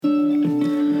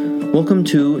Welcome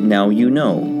to Now You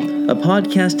Know, a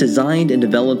podcast designed and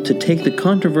developed to take the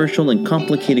controversial and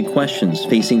complicated questions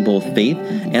facing both faith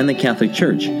and the Catholic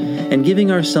Church, and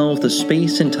giving ourselves the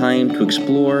space and time to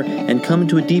explore and come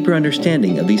to a deeper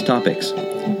understanding of these topics.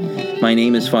 My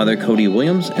name is Father Cody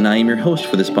Williams, and I am your host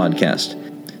for this podcast.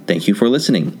 Thank you for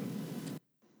listening.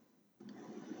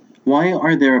 Why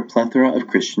are there a plethora of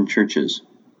Christian churches?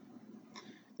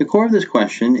 The core of this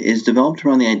question is developed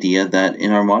around the idea that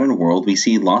in our modern world we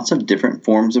see lots of different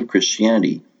forms of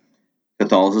Christianity.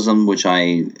 Catholicism, which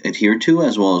I adhere to,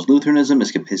 as well as Lutheranism,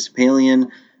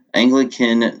 Episcopalian,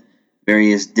 Anglican,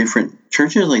 various different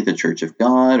churches like the Church of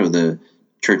God or the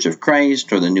Church of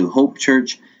Christ or the New Hope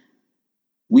Church.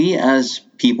 We as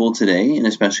people today, and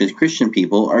especially as Christian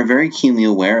people, are very keenly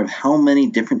aware of how many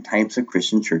different types of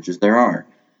Christian churches there are,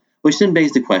 which then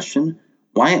begs the question,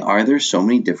 why are there so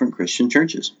many different Christian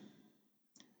churches?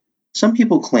 Some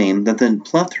people claim that the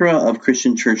plethora of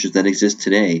Christian churches that exist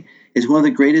today is one of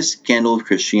the greatest scandals of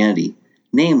Christianity.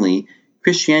 Namely,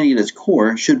 Christianity at its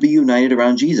core should be united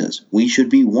around Jesus. We should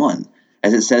be one.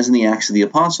 As it says in the Acts of the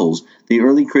Apostles, the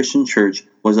early Christian church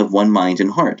was of one mind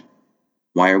and heart.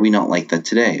 Why are we not like that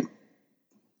today?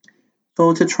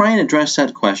 So to try and address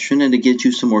that question and to get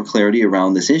you some more clarity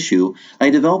around this issue, I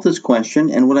developed this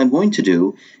question, and what I'm going to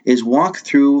do is walk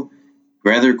through,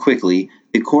 rather quickly,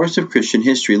 the course of Christian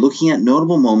history, looking at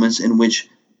notable moments in which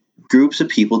groups of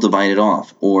people divided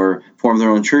off, or formed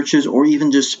their own churches, or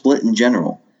even just split in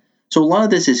general. So a lot of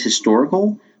this is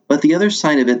historical, but the other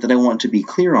side of it that I want to be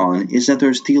clear on is that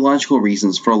there's theological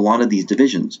reasons for a lot of these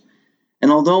divisions.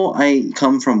 And although I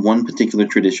come from one particular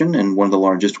tradition, and one of the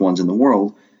largest ones in the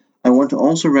world, I want to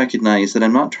also recognize that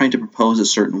I'm not trying to propose a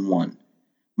certain one.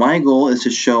 My goal is to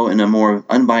show in a more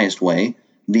unbiased way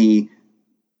the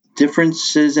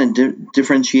differences and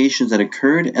differentiations that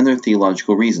occurred and their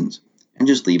theological reasons, and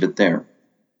just leave it there.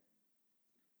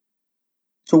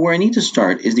 So where I need to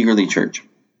start is the early church.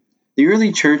 The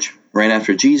early church, right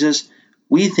after Jesus,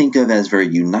 we think of as very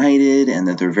united and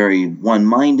that they're very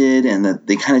one-minded and that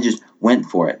they kind of just went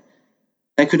for it.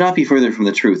 That could not be further from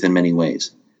the truth in many ways.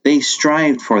 They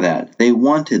strived for that. They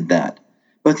wanted that.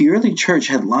 But the early church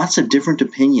had lots of different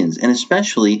opinions, and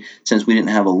especially since we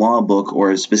didn't have a law book or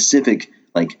a specific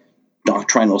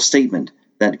doctrinal statement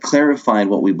that clarified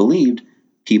what we believed,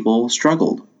 people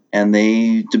struggled, and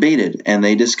they debated, and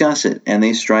they discussed it, and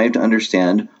they strived to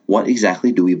understand what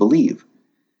exactly do we believe.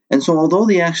 And so although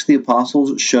the Acts of the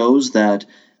Apostles shows that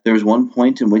there was one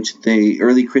point in which the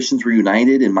early Christians were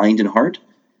united in mind and heart,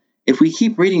 if we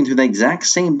keep reading through the exact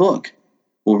same book,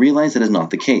 we'll realize that is not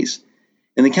the case.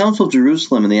 In the Council of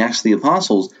Jerusalem and the Acts of the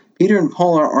Apostles, Peter and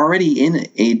Paul are already in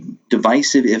a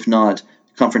divisive, if not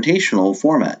confrontational,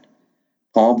 format.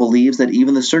 Paul believes that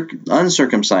even the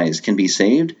uncircumcised can be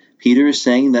saved. Peter is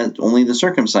saying that only the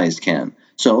circumcised can.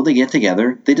 So they get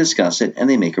together, they discuss it, and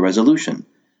they make a resolution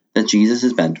that Jesus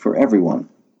is meant for everyone.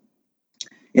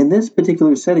 In this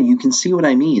particular setting, you can see what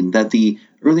I mean, that the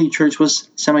early church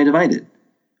was semi-divided.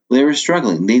 They were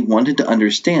struggling. They wanted to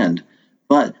understand,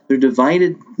 but their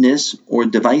dividedness or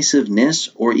divisiveness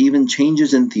or even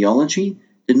changes in theology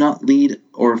did not lead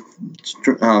or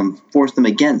force them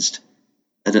against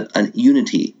a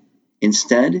unity.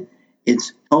 Instead,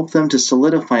 it's helped them to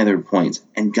solidify their points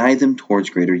and guide them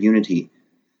towards greater unity.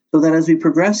 So that as we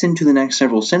progress into the next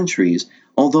several centuries,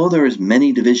 although there is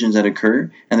many divisions that occur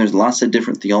and there's lots of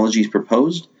different theologies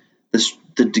proposed,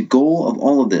 the goal of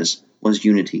all of this was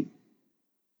unity.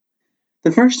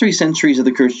 The first 3 centuries of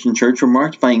the Christian Church were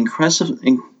marked by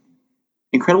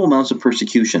incredible amounts of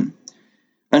persecution.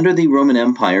 Under the Roman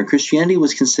Empire, Christianity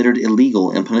was considered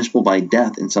illegal and punishable by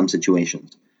death in some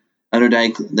situations. Under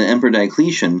the Emperor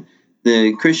Diocletian,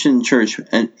 the Christian Church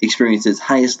experienced its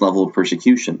highest level of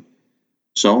persecution.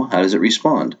 So, how does it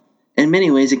respond? In many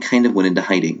ways, it kind of went into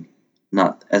hiding.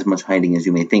 Not as much hiding as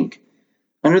you may think.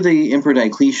 Under the Emperor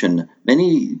Diocletian,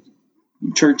 many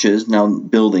churches, now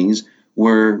buildings,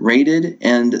 were raided,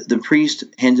 and the priest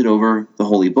handed over the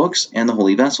holy books and the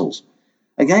holy vessels.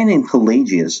 A guy named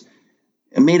Pelagius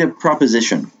made a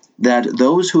proposition that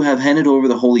those who have handed over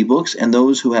the holy books and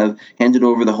those who have handed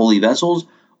over the holy vessels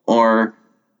are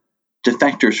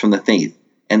defectors from the faith,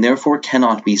 and therefore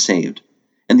cannot be saved.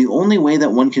 And the only way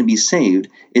that one can be saved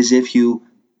is if you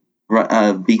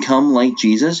become like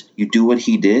Jesus, you do what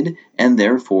he did, and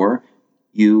therefore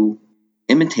you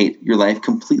imitate your life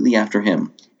completely after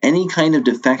him. Any kind of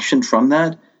defection from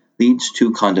that leads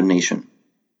to condemnation.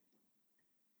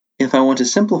 If I want to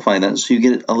simplify that so you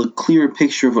get a clearer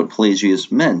picture of what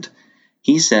Pelagius meant,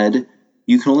 he said,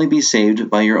 you can only be saved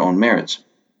by your own merits.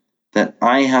 That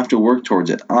I have to work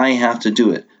towards it. I have to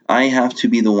do it. I have to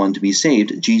be the one to be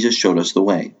saved. Jesus showed us the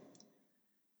way.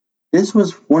 This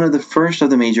was one of the first of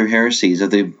the major heresies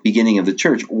of the beginning of the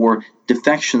church, or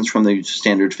defections from the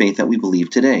standard faith that we believe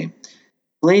today.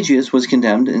 Pelagius was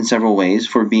condemned in several ways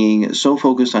for being so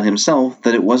focused on himself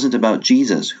that it wasn't about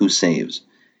Jesus who saves.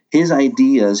 His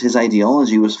ideas, his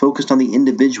ideology was focused on the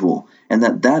individual, and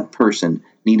that person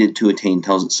needed to attain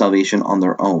salvation on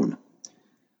their own.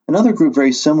 Another group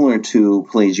very similar to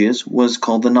Pelagius was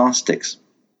called the Gnostics.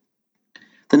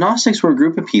 The Gnostics were a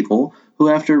group of people who,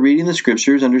 after reading the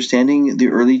scriptures, understanding the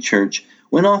early church,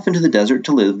 went off into the desert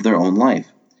to live their own life.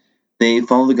 They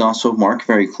followed the Gospel of Mark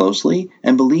very closely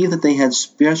and believed that they had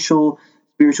spiritual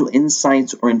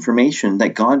insights or information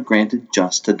that God granted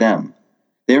just to them.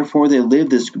 Therefore, they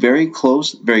lived this very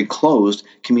closed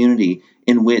community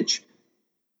in which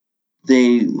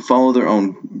they followed their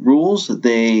own rules,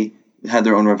 they had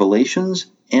their own revelations,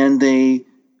 and they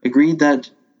agreed that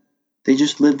they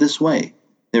just lived this way.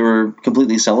 They were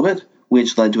completely celibate,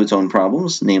 which led to its own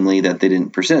problems, namely that they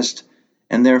didn't persist,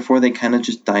 and therefore they kind of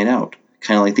just died out,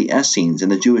 kind of like the Essenes in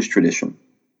the Jewish tradition.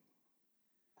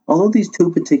 Although these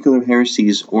two particular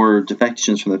heresies or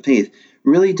defections from the faith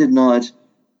really did not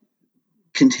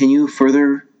continue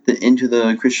further into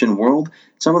the Christian world,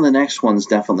 some of the next ones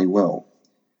definitely will.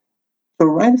 So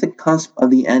right at the cusp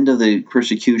of the end of the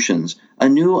persecutions, a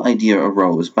new idea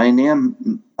arose by a man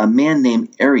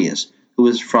named Arius, who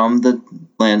was from the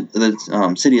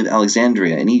city of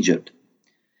Alexandria in Egypt.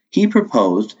 He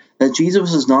proposed that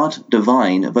Jesus was not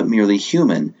divine but merely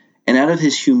human, and out of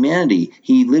his humanity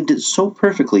he lived it so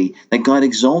perfectly that God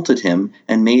exalted him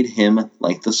and made him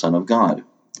like the Son of God.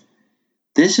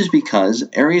 This is because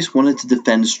Arius wanted to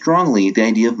defend strongly the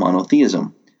idea of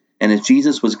monotheism, and if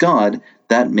Jesus was God,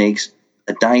 that makes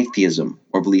a ditheism,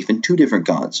 or belief in two different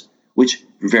gods, which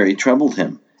very troubled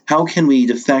him. How can we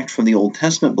defect from the Old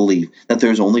Testament belief that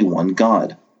there is only one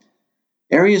God?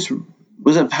 Arius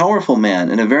was a powerful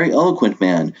man and a very eloquent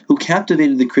man who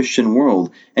captivated the Christian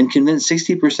world and convinced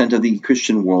 60% of the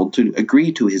Christian world to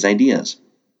agree to his ideas.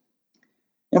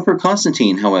 Emperor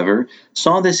Constantine, however,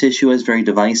 saw this issue as very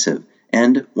divisive,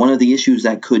 and one of the issues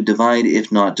that could divide,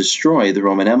 if not destroy, the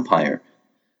Roman Empire.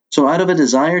 So out of a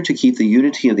desire to keep the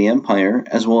unity of the empire,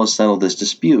 as well as settle this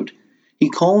dispute, he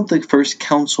called the first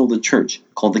council of the church,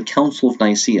 called the Council of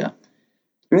Nicaea.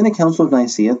 During the Council of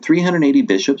Nicaea, 380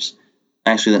 bishops,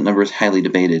 actually that number is highly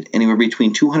debated, anywhere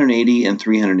between 280 and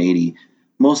 380,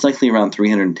 most likely around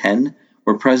 310,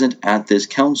 were present at this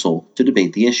council to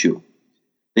debate the issue.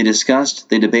 They discussed,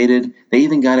 they debated, they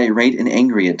even got irate and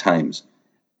angry at times,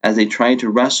 as they tried to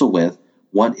wrestle with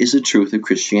what is the truth of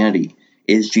Christianity.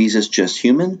 Is Jesus just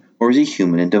human, or is he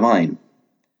human and divine?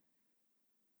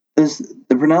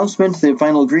 The pronouncement, the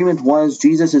final agreement was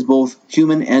Jesus is both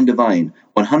human and divine,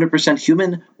 100%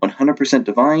 human, 100%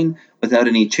 divine, without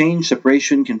any change,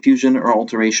 separation, confusion, or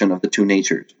alteration of the two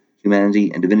natures,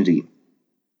 humanity and divinity.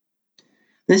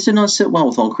 This did not sit well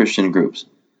with all Christian groups.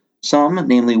 Some,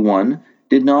 namely one,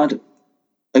 did not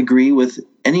agree with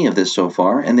any of this so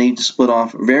far, and they split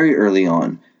off very early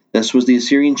on. This was the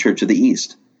Assyrian Church of the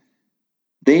East.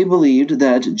 They believed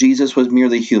that Jesus was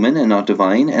merely human and not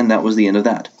divine, and that was the end of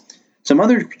that. Some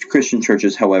other Christian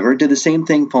churches, however, did the same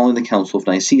thing following the Council of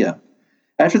Nicaea.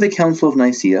 After the Council of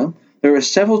Nicaea, there were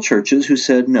several churches who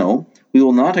said, no, we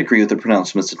will not agree with the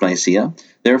pronouncements of Nicaea,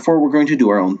 therefore we're going to do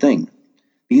our own thing.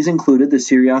 These included the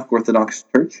Syriac Orthodox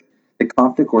Church, the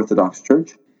Coptic Orthodox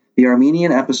Church, the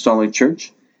Armenian Apostolic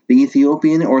Church, the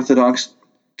Ethiopian Orthodox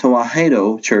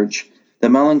Tewahedo Church, the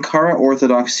Malankara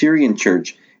Orthodox Syrian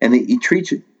Church, and the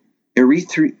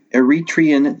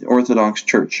Eritrean Orthodox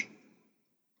Church.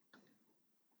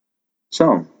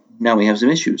 So, now we have some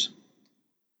issues.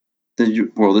 The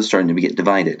world is starting to get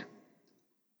divided.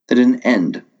 That didn't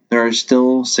end. There are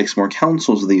still 6 more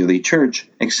councils of the early church,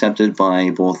 accepted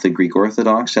by both the Greek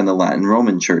Orthodox and the Latin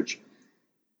Roman Church.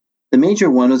 The major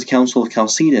one was the Council of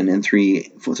Chalcedon in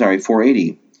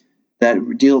 480,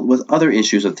 that dealt with other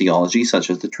issues of theology, such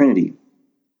as the Trinity.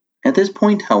 At this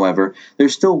point, however,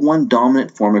 there's still one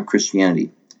dominant form of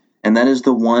Christianity, and that is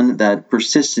the one that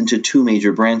persists into 2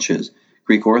 major branches,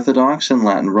 Greek Orthodox and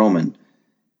Latin Roman.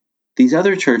 These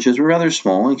other churches were rather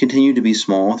small and continue to be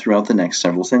small throughout the next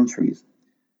several centuries.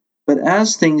 But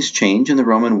as things change and the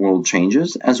Roman world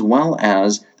changes, as well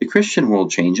as the Christian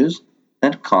world changes,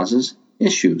 that causes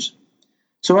issues.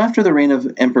 So after the reign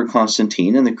of Emperor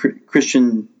Constantine and the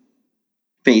Christian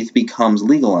faith becomes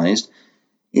legalized,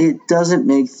 it doesn't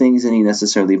make things any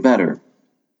necessarily better.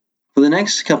 For the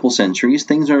next couple centuries,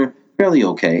 things are fairly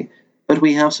okay, but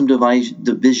we have some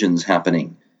divisions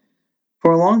happening.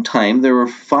 For a long time, there were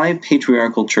 5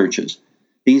 patriarchal churches.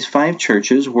 These 5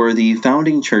 churches were the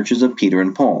founding churches of Peter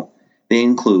and Paul. They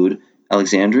include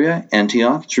Alexandria,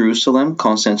 Antioch, Jerusalem,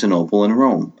 Constantinople, and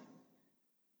Rome.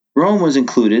 Rome was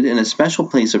included in a special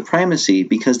place of primacy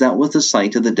because that was the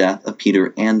site of the death of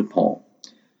Peter and Paul.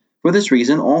 For this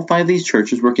reason, all 5 of these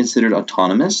churches were considered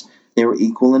autonomous, they were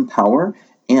equal in power,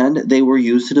 and they were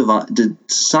used to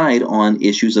decide on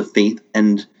issues of faith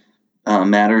and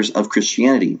matters of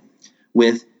Christianity,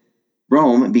 with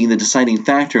Rome being the deciding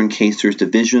factor in case there's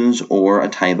divisions or a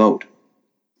tie vote.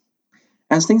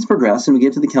 As things progress and we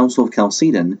get to the Council of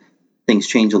Chalcedon, things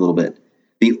change a little bit.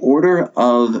 The order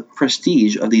of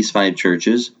prestige of these 5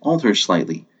 churches alters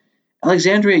slightly.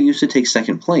 Alexandria used to take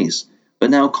second place, but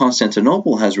now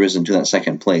Constantinople has risen to that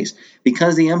second place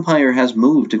because the empire has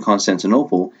moved to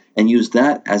Constantinople and used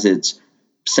that as its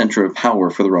center of power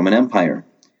for the Roman Empire.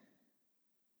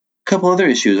 A couple other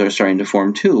issues are starting to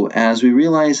form too, as we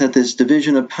realize that this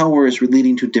division of power is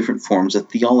leading to different forms of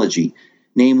theology.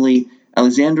 Namely,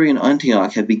 Alexandria and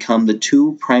Antioch have become the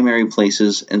 2 primary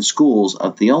places and schools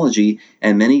of theology,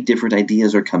 and many different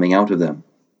ideas are coming out of them.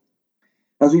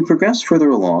 As we progress further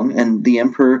along, and the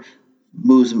emperor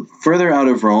moves further out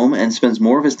of Rome and spends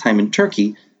more of his time in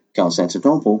Turkey,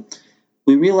 Constantinople,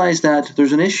 we realize that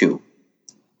there's an issue.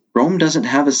 Rome doesn't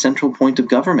have a central point of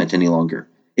government any longer.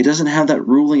 It doesn't have that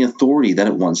ruling authority that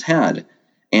it once had.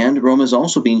 And Rome is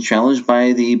also being challenged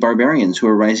by the barbarians who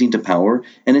are rising to power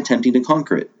and attempting to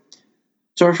conquer it.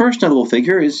 So our first notable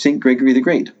figure is St. Gregory the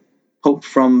Great, Pope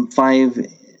from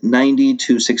 590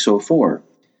 to 604.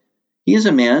 He is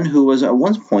a man who was at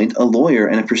one point a lawyer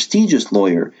and a prestigious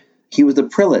lawyer. He was the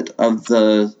prefect of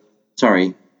the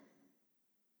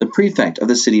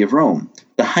city of Rome,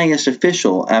 the highest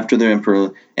official after the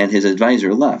emperor and his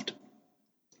advisor left.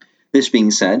 This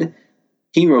being said,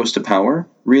 he rose to power,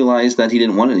 realized that he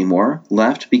didn't want it anymore,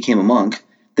 left, became a monk.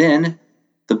 Then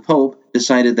the Pope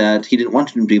decided that he didn't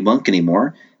want him to be a monk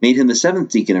anymore, made him the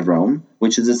 7th deacon of Rome,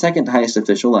 which is the second highest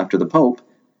official after the Pope,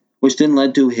 which then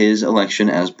led to his election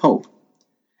as Pope.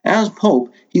 As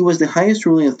Pope, he was the highest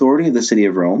ruling authority of the city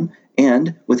of Rome,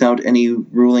 and, without any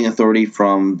ruling authority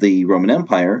from the Roman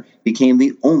Empire, became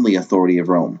the only authority of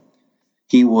Rome.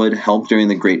 He would help during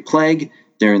the Great Plague,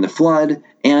 during the Flood,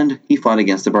 and he fought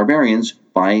against the barbarians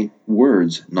by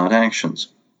words, not actions.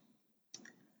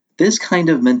 This kind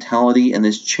of mentality and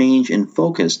this change in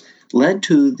focus led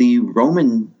to the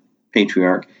Roman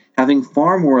Patriarch having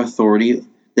far more authority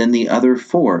than the other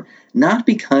 4, not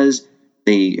because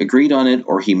they agreed on it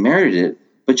or he merited it,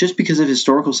 but just because of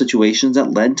historical situations that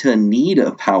led to a need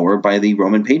of power by the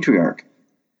Roman Patriarch.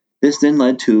 This then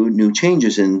led to new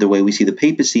changes in the way we see the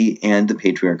papacy and the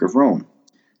Patriarch of Rome,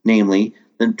 namely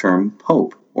the term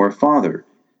Pope or Father,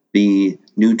 the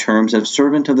new terms of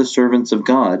servant of the servants of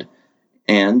God,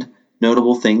 and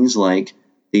notable things like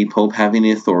the Pope having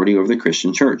the authority over the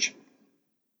Christian Church.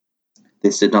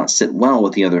 This did not sit well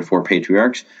with the other 4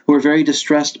 patriarchs, who were very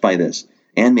distressed by this,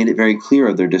 and made it very clear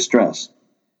of their distress.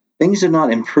 Things did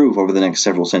not improve over the next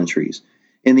several centuries.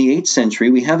 In the 8th century,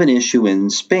 we have an issue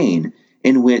in Spain,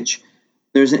 in which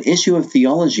there's an issue of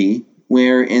theology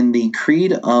where in the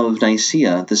Creed of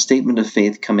Nicaea, the statement of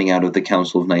faith coming out of the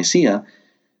Council of Nicaea,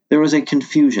 there was a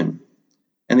confusion.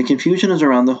 And the confusion is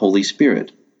around the Holy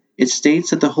Spirit. It states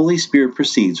that the Holy Spirit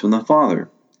proceeds from the Father,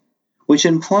 which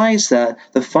implies that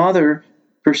the Father,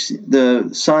 the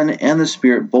Son, and the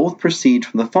Spirit both proceed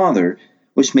from the Father,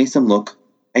 which makes them look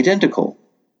identical,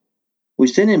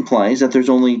 which then implies that there's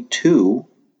only 2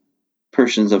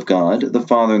 persons of God, the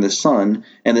Father and the Son,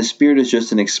 and the Spirit is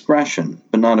just an expression,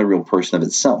 but not a real person of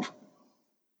itself.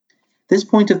 This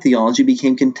point of theology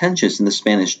became contentious in the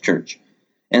Spanish Church,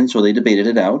 and so they debated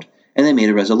it out, and they made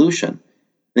a resolution.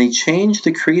 They changed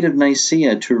the Creed of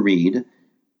Nicaea to read,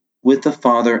 with the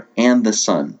Father and the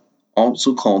Son,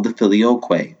 also called the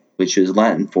Filioque, which is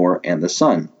Latin for and the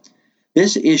Son.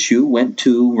 This issue went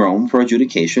to Rome for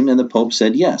adjudication, and the Pope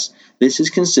said, yes, this is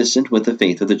consistent with the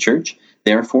faith of the Church,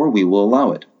 therefore we will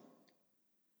allow it.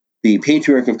 The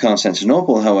Patriarch of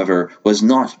Constantinople, however, was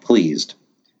not pleased,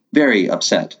 very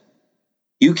upset.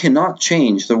 You cannot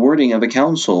change the wording of a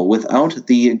council without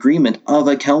the agreement of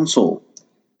a council.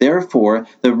 Therefore,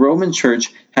 the Roman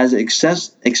Church has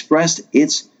expressed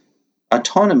its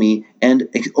autonomy and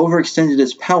overextended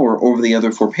its power over the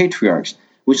other 4 patriarchs,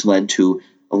 which led to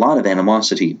a lot of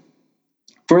animosity.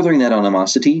 Furthering that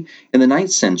animosity, in the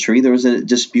 9th century there was a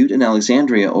dispute in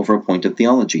Alexandria over a point of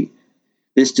theology.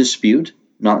 This dispute,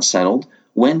 not settled,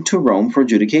 went to Rome for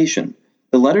adjudication.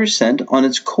 The letter sent on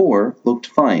its core looked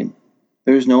fine.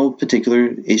 There was no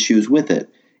particular issues with it.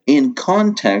 In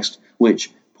context,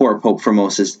 which poor Pope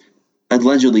Formosus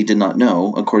allegedly did not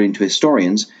know, according to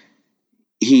historians,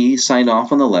 he signed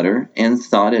off on the letter and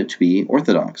thought it to be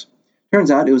orthodox.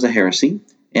 Turns out it was a heresy.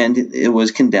 and it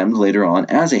was condemned later on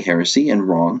as a heresy and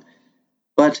wrong.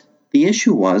 But the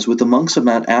issue was with the monks of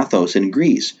Mount Athos in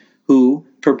Greece, who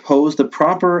proposed the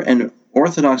proper and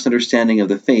orthodox understanding of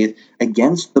the faith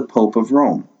against the Pope of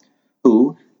Rome,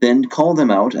 who then called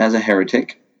them out as a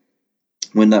heretic.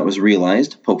 When that was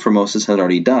realized, Pope Formosus had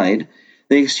already died.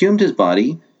 They exhumed his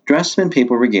body, dressed him in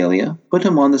papal regalia, put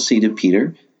him on the seat of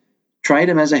Peter, tried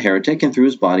him as a heretic, and threw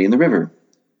his body in the river.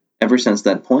 Ever since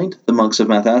that point, the monks of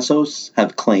Mount Athos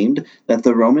have claimed that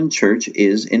the Roman Church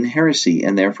is in heresy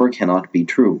and therefore cannot be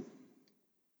true.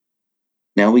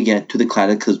 Now we get to the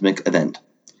cataclysmic event.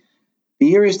 The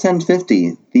year is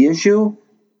 1050. The issue?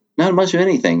 Not much of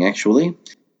anything, actually.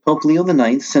 Pope Leo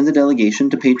IX sends a delegation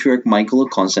to Patriarch Michael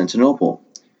of Constantinople.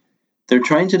 They're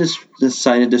trying to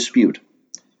decide a dispute.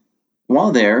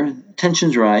 While there,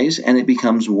 tensions rise and it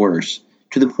becomes worse,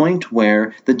 to the point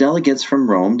where the delegates from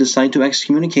Rome decide to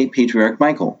excommunicate Patriarch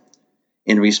Michael.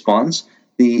 In response,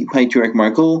 the Patriarch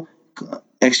Michael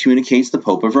excommunicates the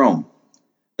Pope of Rome.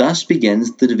 Thus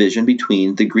begins the division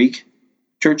between the Greek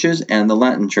churches and the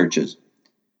Latin churches.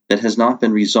 That has not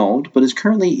been resolved, but is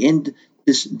currently in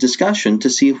this discussion to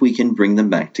see if we can bring them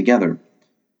back together.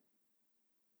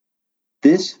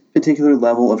 This particular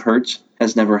level of hurts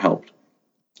has never helped.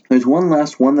 There's one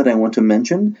last one that I want to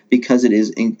mention because it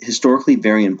is historically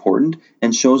very important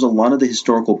and shows a lot of the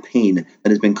historical pain that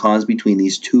has been caused between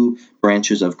these two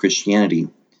branches of Christianity.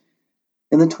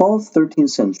 In the 12th, 13th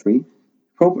century,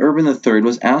 Pope Urban III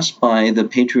was asked by the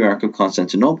Patriarch of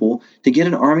Constantinople to get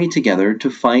an army together to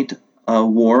fight a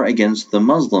war against the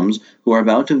Muslims who are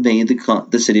about to invade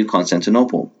the city of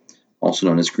Constantinople, also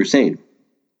known as Crusade.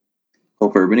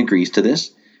 Pope Urban agrees to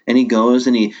this, and he goes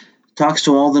and he talks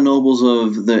to all the nobles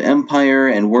of the empire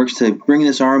and works to bring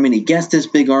this army, and he gets this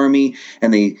big army,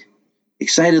 and they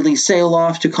excitedly sail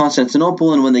off to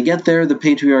Constantinople, and when they get there, the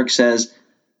Patriarch says,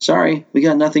 "Sorry, we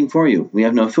got nothing for you. We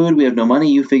have no food, we have no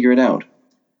money, you figure it out."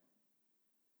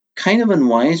 Kind of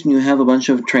unwise when you have a bunch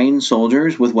of trained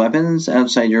soldiers with weapons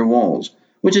outside your walls,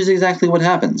 which is exactly what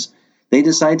happens. They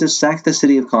decide to sack the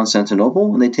city of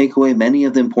Constantinople, and they take away many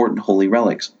of the important holy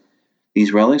relics.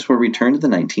 These relics were returned in the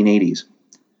 1980s.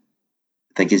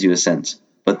 That gives you a sense.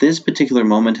 But this particular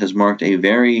moment has marked a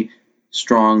very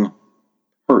strong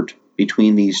hurt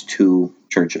between these two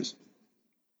churches.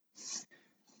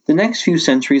 The next few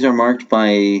centuries are marked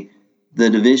by the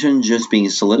division just being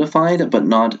solidified, but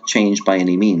not changed by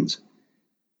any means.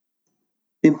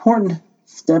 The important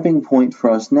stepping point for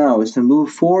us now is to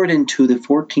move forward into the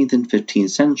 14th and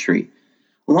 15th century.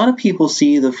 A lot of people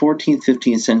see the 14th,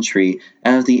 15th century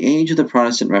as the age of the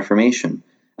Protestant Reformation,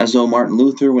 as though Martin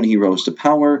Luther, when he rose to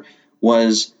power,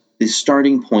 was the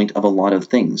starting point of a lot of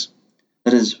things.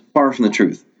 That is far from the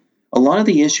truth. A lot of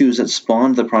the issues that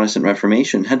spawned the Protestant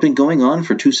Reformation had been going on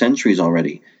for 2 centuries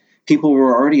already. People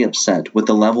were already upset with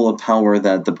the level of power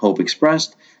that the Pope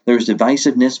expressed. There was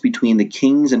divisiveness between the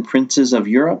kings and princes of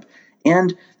Europe,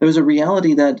 and there was a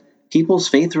reality that people's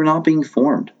faith were not being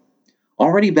formed.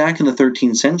 Already back in the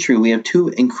 13th century, we have 2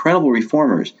 incredible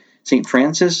reformers, St.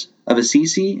 Francis of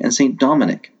Assisi and St.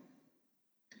 Dominic.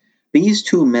 These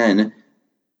 2 men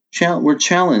were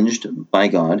challenged by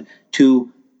God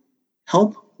to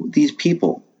help these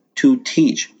people, to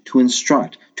teach, to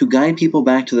instruct, to guide people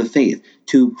back to the faith,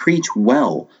 to preach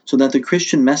well, so that the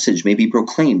Christian message may be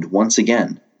proclaimed once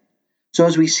again. So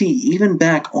as we see, even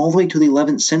back all the way to the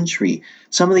 11th century,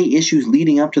 some of the issues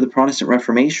leading up to the Protestant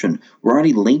Reformation were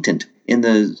already latent in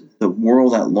the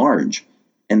world at large,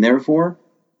 and therefore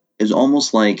it's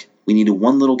almost like we needed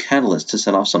one little catalyst to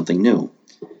set off something new.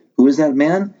 Who is that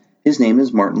man? His name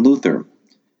is Martin Luther.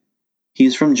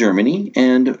 He's from Germany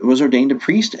and was ordained a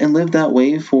priest and lived that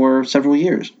way for several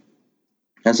years.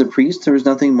 As a priest, there was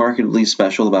nothing markedly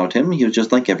special about him. He was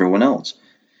just like everyone else.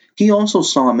 He also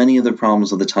saw many of the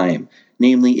problems of the time,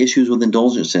 namely issues with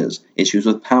indulgences, issues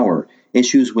with power,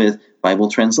 issues with Bible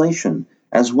translation,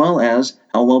 as well as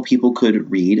how well people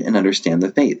could read and understand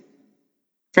the faith.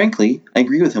 Frankly, I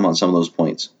agree with him on some of those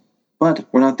points, but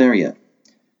we're not there yet.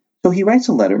 So he writes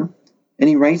a letter, and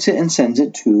he writes it and sends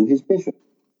it to his bishop.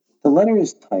 The letter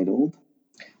is titled,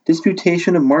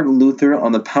 Disputation of Martin Luther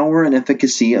on the Power and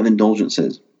Efficacy of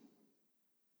Indulgences.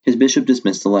 His bishop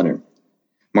dismissed the letter.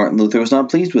 Martin Luther was not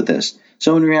pleased with this,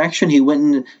 so in reaction he went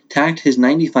and tacked his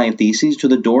 95 Theses to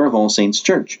the door of All Saints'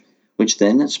 Church, which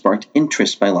then sparked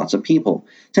interest by lots of people.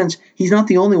 Since he's not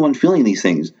the only one feeling these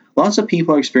things, lots of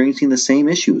people are experiencing the same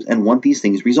issues and want these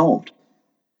things resolved.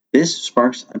 This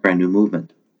sparks a brand new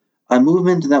movement. A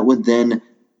movement that would then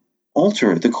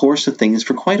alter the course of things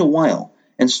for quite a while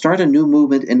and start a new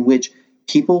movement in which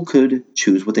people could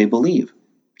choose what they believe.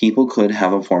 People could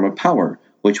have a form of power,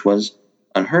 which was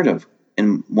unheard of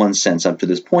in one sense up to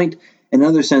this point. In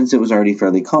another sense, it was already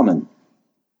fairly common.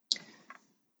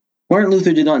 Martin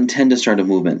Luther did not intend to start a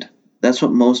movement. That's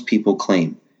what most people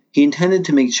claim. He intended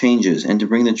to make changes and to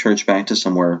bring the church back to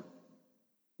somewhere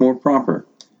more proper.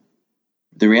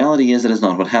 The reality is that is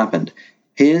not what happened.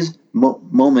 His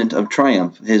moment of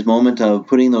triumph, his moment of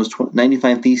putting those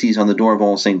 95 Theses on the door of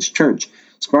All Saints Church,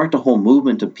 sparked a whole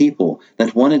movement of people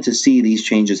that wanted to see these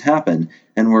changes happen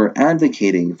and were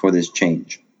advocating for this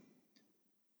change.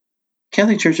 The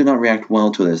Catholic Church did not react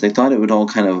well to this. They thought it would all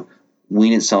kind of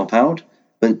wean itself out,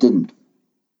 but it didn't.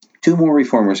 Two more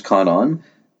reformers caught on.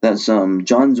 That's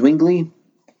John Zwingli,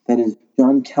 that is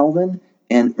John Calvin,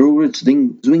 and Ulrich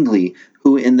Zwingli,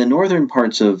 who in the northern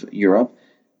parts of Europe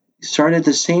started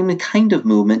the same kind of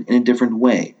movement in a different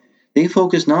way. They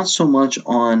focused not so much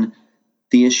on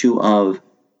the issue of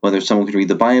whether someone could read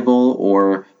the Bible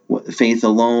or faith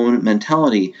alone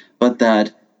mentality, but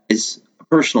that it's a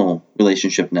personal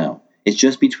relationship now. It's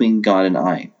just between God and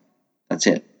I. That's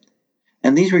it.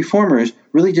 And these reformers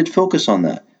really did focus on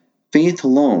that. Faith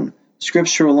alone,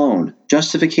 Scripture alone,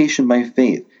 justification by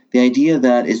faith, the idea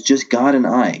that it's just God and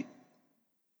I.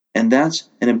 And that's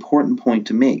an important point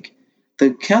to make.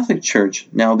 The Catholic Church,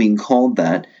 now being called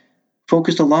that,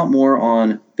 focused a lot more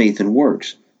on faith and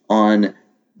works, on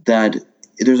that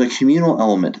there's a communal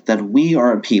element, that we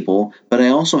are a people, but I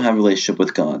also have a relationship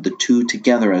with God, the two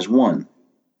together as one.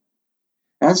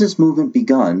 As this movement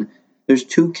begun, there's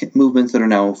two movements that are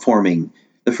now forming.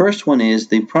 The first one is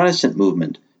the Protestant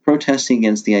movement, protesting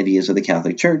against the ideas of the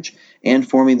Catholic Church and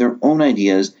forming their own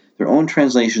ideas, their own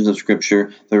translations of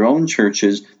Scripture, their own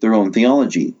churches, their own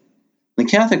theology. In the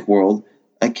Catholic world,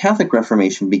 a Catholic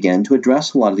Reformation began to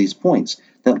address a lot of these points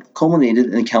that culminated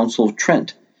in the Council of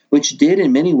Trent, which did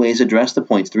in many ways address the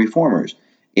points of the Reformers.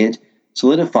 It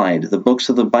solidified the books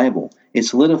of the Bible. It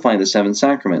solidified the seven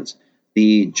sacraments,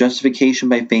 the justification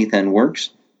by faith and works,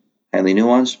 highly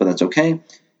nuanced, but that's okay.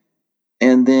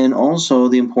 And then also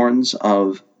the importance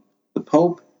of the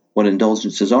Pope, what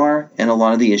indulgences are, and a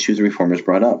lot of the issues the Reformers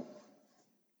brought up.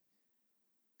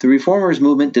 The Reformers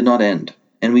movement did not end,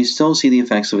 and we still see the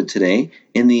effects of it today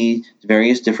in the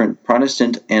various different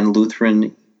Protestant and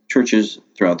Lutheran churches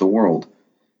throughout the world.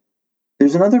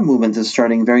 There's another movement that's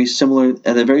starting at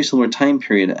a very similar time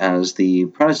period as the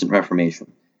Protestant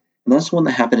Reformation, and that's the one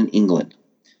that happened in England.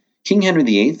 King Henry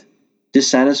VIII,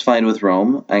 dissatisfied with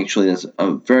Rome, actually that's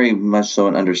a very much so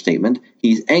an understatement,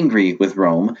 he's angry with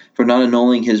Rome for not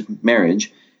annulling his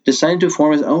marriage, decided to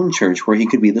form his own church where he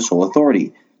could be the sole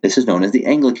authority. This is known as the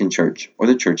Anglican Church, or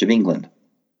the Church of England.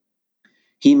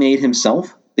 He made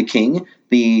himself, the king,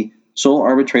 the sole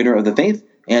arbitrator of the faith,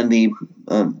 and the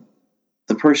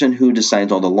person who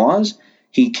decides all the laws.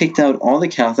 He kicked out all the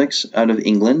Catholics out of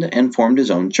England and formed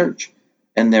his own church,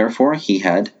 and therefore he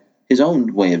had his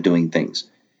own way of doing things.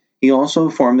 He also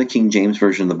formed the King James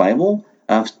Version of the Bible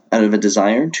out of a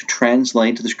desire to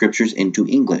translate the Scriptures into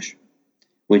English,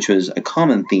 which was a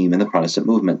common theme in the Protestant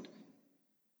movement.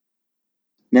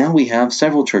 Now we have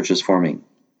several churches forming.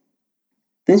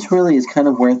 This really is kind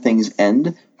of where things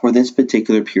end for this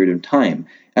particular period of time.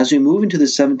 As we move into the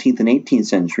 17th and 18th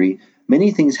century,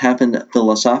 many things happen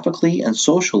philosophically and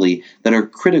socially that are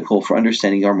critical for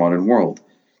understanding our modern world.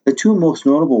 The two most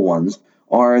notable ones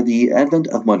are the advent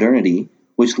of modernity,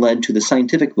 which led to the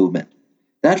scientific movement.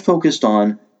 That focused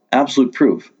on absolute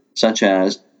proof, such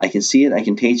as, I can see it, I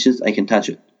can taste it, I can touch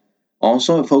it.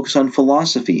 Also, it focused on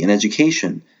philosophy and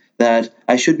education, that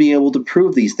I should be able to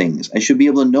prove these things. I should be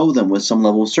able to know them with some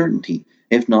level of certainty.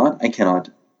 If not, I cannot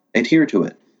adhere to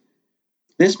it.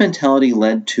 This mentality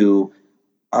led to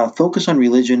a focus on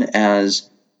religion as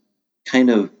kind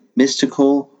of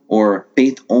mystical or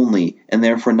faith only, and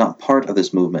therefore not part of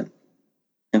this movement.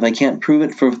 If I can't prove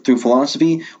it through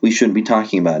philosophy, we shouldn't be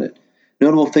talking about it.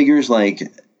 Notable figures like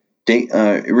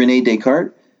René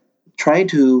Descartes tried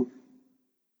to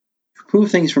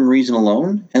prove things from reason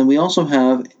alone, and we also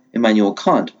have Immanuel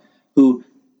Kant, who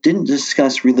didn't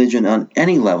discuss religion on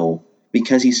any level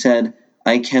because he said,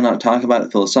 I cannot talk about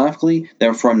it philosophically,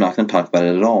 therefore I'm not going to talk about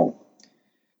it at all.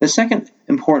 The second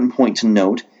important point to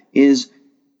note is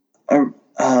an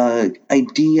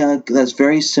idea that's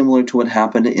very similar to what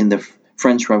happened in the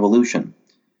French Revolution,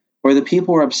 where the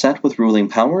people were upset with ruling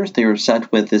powers, they were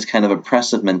upset with this kind of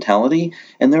oppressive mentality,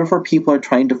 and therefore people are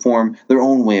trying to form their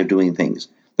own way of doing things,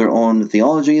 their own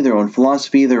theology, their own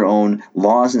philosophy, their own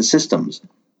laws and systems.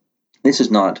 This is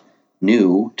not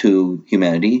new to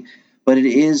humanity, but it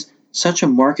is such a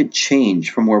marked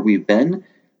change from where we've been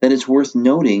that it's worth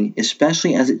noting,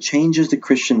 especially as it changes the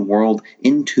Christian world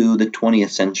into the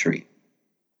 20th century.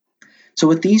 So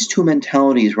with these two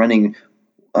mentalities running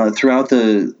throughout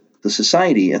the the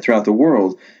society and throughout the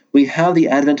world, we have the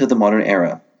advent of the modern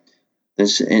era.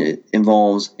 This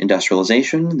involves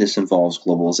industrialization. This involves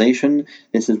globalization.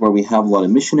 This is where we have a lot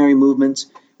of missionary movements.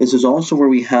 This is also where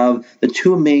we have the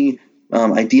two main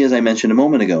ideas I mentioned a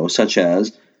moment ago, such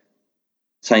as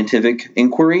scientific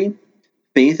inquiry,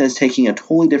 faith as taking a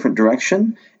totally different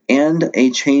direction, and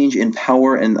a change in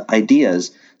power and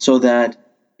ideas so that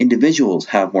individuals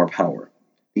have more power.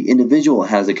 The individual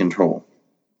has the control.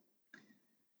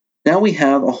 Now we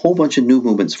have a whole bunch of new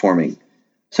movements forming.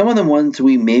 Some of the ones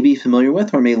we may be familiar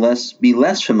with or may be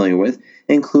less familiar with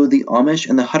include the Amish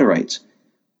and the Hutterites.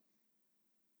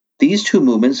 These two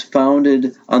movements,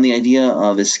 founded on the idea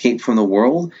of escape from the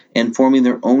world and forming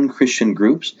their own Christian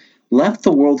groups, left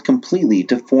the world completely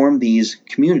to form these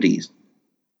communities.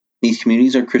 These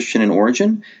communities are Christian in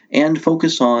origin and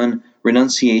focus on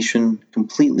renunciation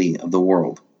completely of the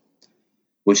world,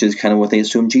 which is kind of what they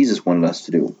assumed Jesus wanted us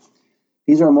to do.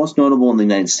 These are most notable in the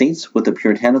United States with the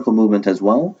Puritanical movement as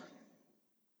well,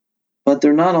 but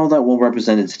they're not all that well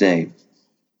represented today.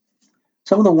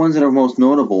 Some of the ones that are most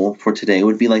notable for today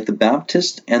would be like the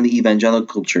Baptist and the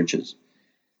evangelical churches.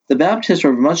 The Baptists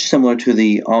are much similar to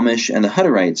the Amish and the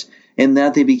Hutterites in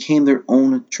that they became their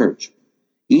own church.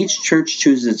 Each church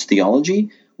chooses its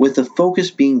theology, with the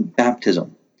focus being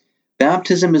baptism.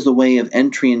 Baptism is the way of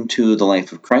entry into the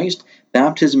life of Christ.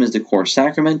 Baptism is the core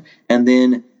sacrament, and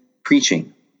then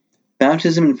preaching.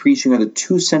 Baptism and preaching are the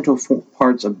two central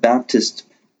parts of Baptist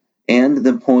and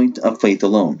the point of faith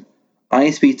alone.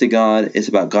 I speak to God is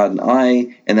about God and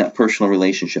I and that personal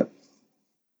relationship.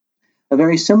 A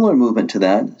very similar movement to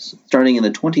that, starting in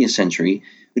the 20th century,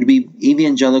 would be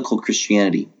evangelical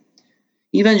Christianity.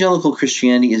 Evangelical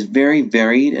Christianity is very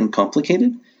varied and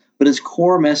complicated, but its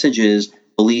core message is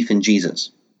belief in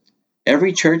Jesus.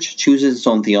 Every church chooses its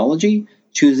own theology,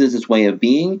 chooses its way of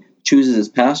being, chooses its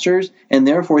pastors, and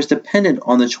therefore is dependent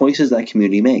on the choices that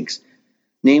community makes.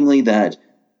 Namely that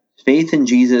faith in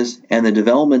Jesus and the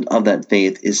development of that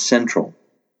faith is central.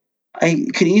 I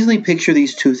could easily picture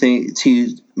these two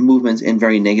movements in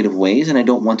very negative ways, and I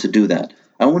don't want to do that.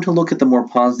 I want to look at the more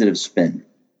positive spin.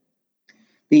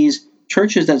 These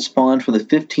churches that spawned from the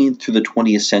 15th through the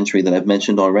 20th century that I've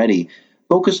mentioned already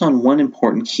focus on one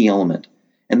important key element,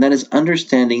 and that is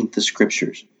understanding the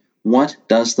scriptures. What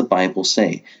does the Bible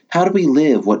say? How do we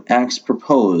live what Acts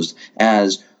proposed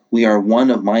as we are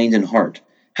one of mind and heart?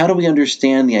 How do we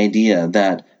understand the idea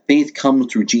that faith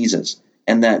comes through Jesus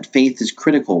and that faith is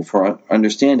critical for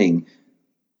understanding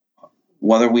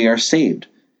whether we are saved,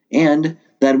 and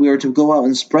that we are to go out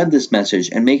and spread this message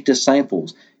and make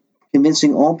disciples,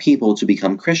 convincing all people to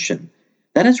become Christian?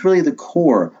 That is really the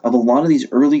core of a lot of these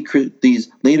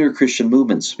later Christian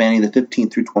movements spanning the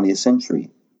 15th through 20th century.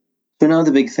 So now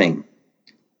the big thing.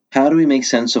 How do we make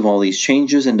sense of all these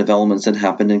changes and developments that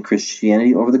happened in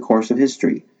Christianity over the course of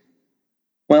history?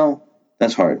 Well,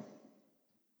 that's hard.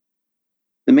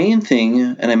 The main thing,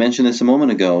 and I mentioned this a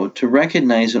moment ago, to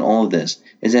recognize in all of this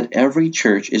is that every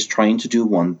church is trying to do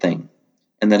one thing,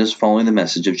 and that is following the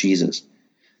message of Jesus.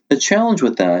 The challenge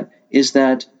with that is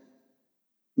that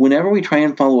whenever we try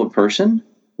and follow a person,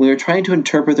 we are trying to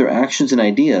interpret their actions and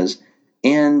ideas,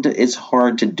 and it's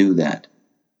hard to do that.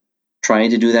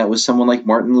 Trying to do that with someone like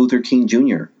Martin Luther King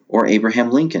Jr. or Abraham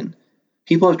Lincoln.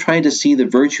 People have tried to see the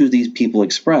virtues these people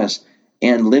express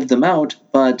and live them out,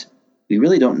 but we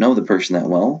really don't know the person that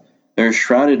well. They're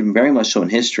shrouded very much so in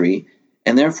history,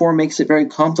 and therefore makes it very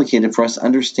complicated for us to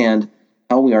understand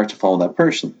how we are to follow that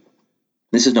person.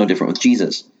 This is no different with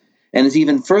Jesus. And it's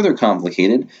even further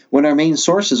complicated when our main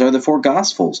sources are the four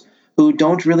Gospels, who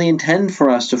don't really intend for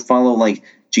us to follow like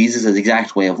Jesus'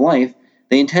 exact way of life.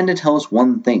 They intend to tell us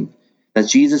one thing, that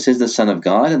Jesus is the Son of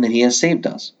God and that he has saved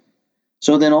us.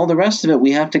 So then all the rest of it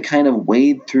we have to kind of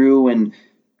wade through and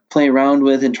play around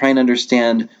with and try and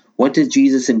understand, what did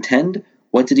Jesus intend?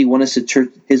 What did he want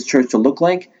his church to look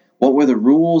like? What were the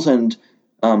rules and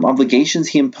obligations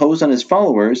he imposed on his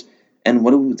followers? And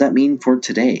what does that mean for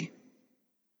today?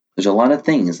 There's a lot of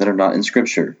things that are not in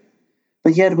Scripture.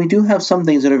 But yet we do have some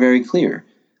things that are very clear.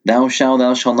 Thou shalt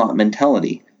not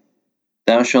mentality.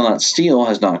 Thou shalt not steal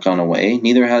has not gone away,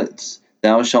 neither has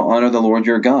thou shalt honor the Lord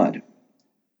your God.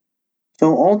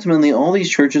 So ultimately, all these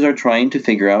churches are trying to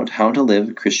figure out how to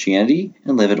live Christianity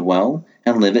and live it well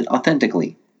and live it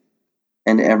authentically.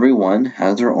 And everyone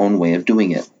has their own way of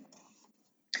doing it.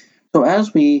 So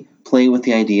as we play with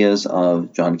the ideas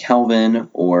of John Calvin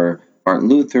or Martin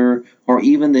Luther or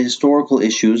even the historical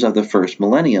issues of the first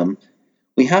millennium,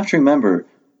 we have to remember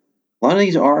a lot of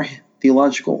these are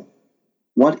theological.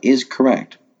 What is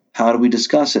correct? How do we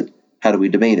discuss it? How do we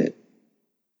debate it?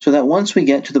 So that once we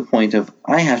get to the point of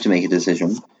I have to make a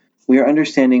decision, We are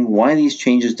understanding why these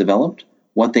changes developed,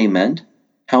 what they meant,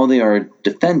 how they are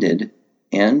defended,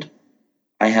 and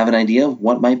I have an idea of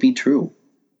what might be true.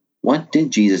 What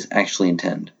did Jesus actually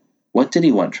intend? What did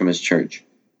he want from his church?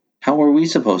 How are we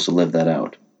supposed to live that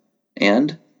out?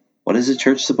 And what is the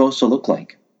church supposed to look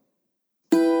like?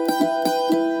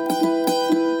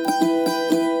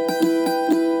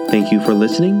 Thank you for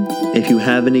listening. If you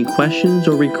have any questions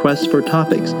or requests for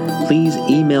topics, please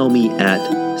email me at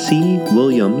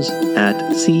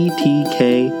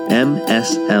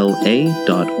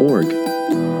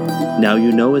cwilliams@ctkmsla.org. Now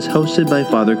You Know is hosted by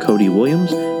Father Cody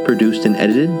Williams, produced and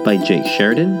edited by Jake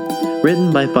Sheridan,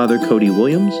 written by Father Cody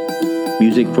Williams.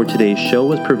 Music for today's show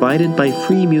was provided by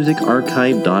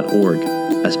freemusicarchive.org.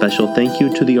 A special thank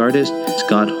you to the artist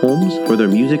Scott Holmes for their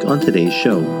music on today's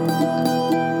show.